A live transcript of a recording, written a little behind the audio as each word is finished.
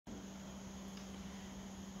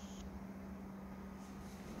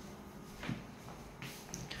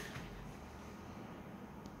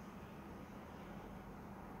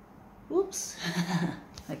Whoops.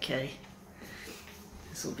 Okay.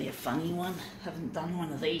 This will be a funny one. Haven't done one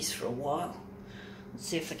of these for a while. Let's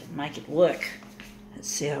see if I can make it work. Let's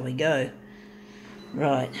see how we go.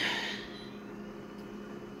 Right.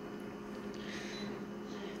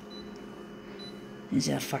 There's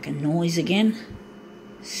our fucking noise again.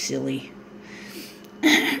 Silly.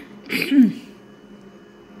 We're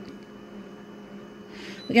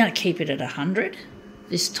going to keep it at 100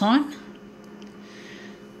 this time.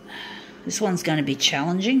 This one's going to be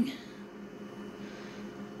challenging.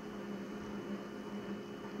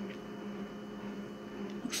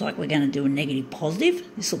 Looks like we're going to do a negative positive.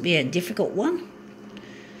 This will be a difficult one.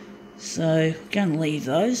 So we're going to leave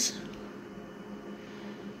those.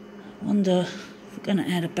 I wonder if we're going to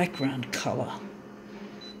add a background colour.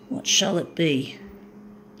 What shall it be?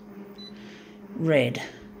 Red.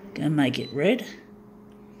 Going to make it red.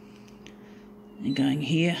 And going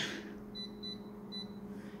here.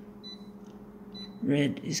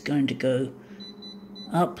 Red is going to go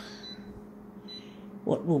up.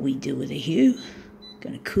 What will we do with the hue?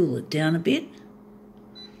 Going to cool it down a bit.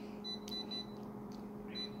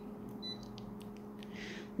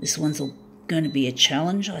 This one's going to be a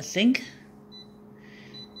challenge, I think.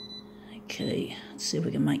 Okay, let's see if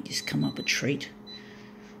we can make this come up a treat.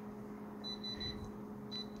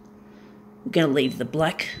 We're going to leave the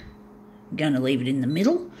black. We're going to leave it in the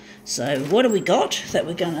middle. So what do we got that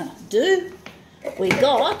we're going to do? We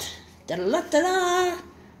got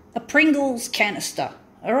a Pringles canister.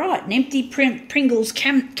 All right, an empty Pringles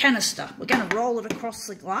canister. We're going to roll it across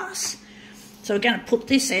the glass. So we're going to put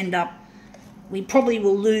this end up. We probably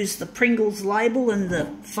will lose the Pringles label and the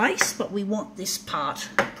face, but we want this part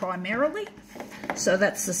primarily. So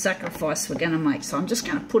that's the sacrifice we're going to make. So I'm just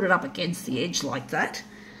going to put it up against the edge like that.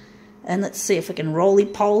 And let's see if we can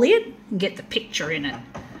roly-poly it and get the picture in it.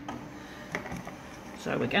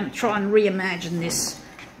 So we're going to try and reimagine this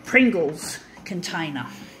Pringles container.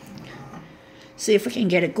 See if we can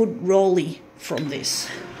get a good roly from this.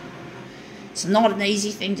 It's not an easy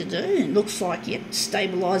thing to do. It looks like, yep,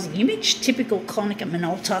 stabilising image. Typical Konica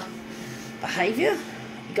Minolta behaviour.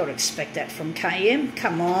 You've got to expect that from KM.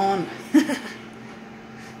 Come on.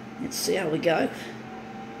 Let's see how we go.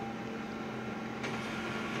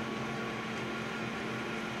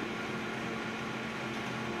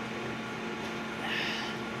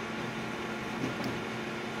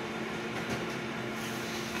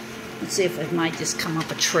 Let's see if we've made this come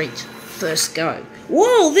up a treat. First go.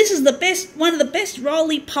 Whoa, this is the best, one of the best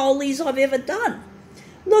roly-polies I've ever done.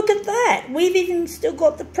 Look at that. We've even still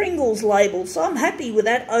got the Pringles label, so I'm happy with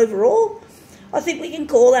that overall. I think we can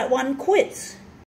call that one quits.